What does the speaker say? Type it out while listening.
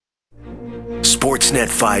Sportsnet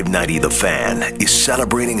 590 The Fan is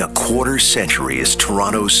celebrating a quarter century as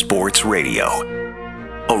Toronto's sports radio.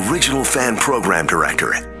 Original fan program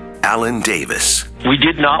director, Allan Davis. We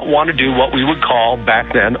did not want to do what we would call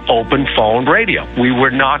back then open phone radio. We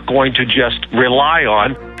were not going to just rely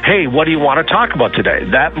on, hey, what do you want to talk about today?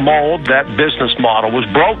 That mold, that business model was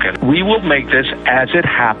broken. We will make this as it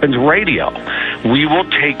happens radio. We will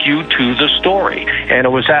take you to the story. And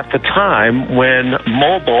it was at the time when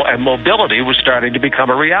mobile and mobility was starting to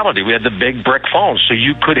become a reality. We had the big brick phones, so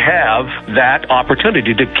you could have that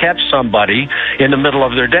opportunity to catch somebody in the middle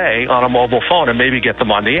of their day on a mobile phone and maybe get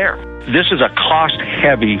them on the air. This is a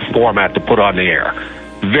cost-heavy format to put on the air.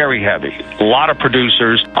 Very heavy. A lot of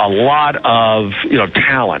producers, a lot of,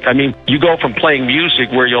 talent. I mean, you go from playing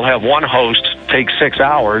music where you'll have one host take 6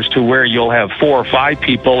 hours to where you'll have 4 or 5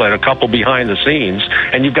 people and a couple behind the scenes,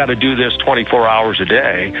 and you've got to do this 24 hours a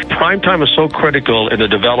day. Primetime is so critical in the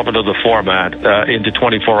development of the format into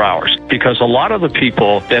 24 hours because a lot of the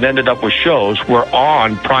people that ended up with shows were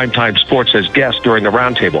on Primetime Sports as guests during the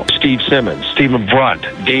roundtable. Steve Simmons, Stephen Brunt,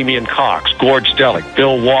 Damian Cox, Gord Stellick,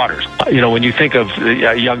 Bill Waters. When you think of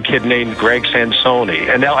a young kid named Greg Sansoni,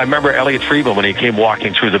 and now I remember Elliot Friedman when he came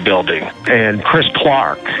walking through the building, and Chris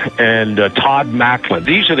Clark, and Todd Macklin.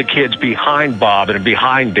 These are the kids behind Bob and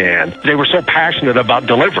behind Dan. They were so passionate about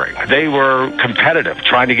delivering. They were competitive,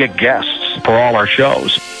 trying to get guests for all our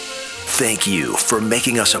shows. Thank you for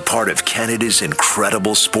making us a part of Canada's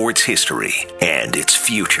incredible sports history and its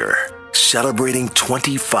future. Celebrating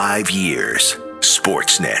 25 years.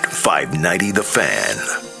 Sportsnet 590 The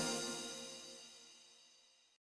Fan.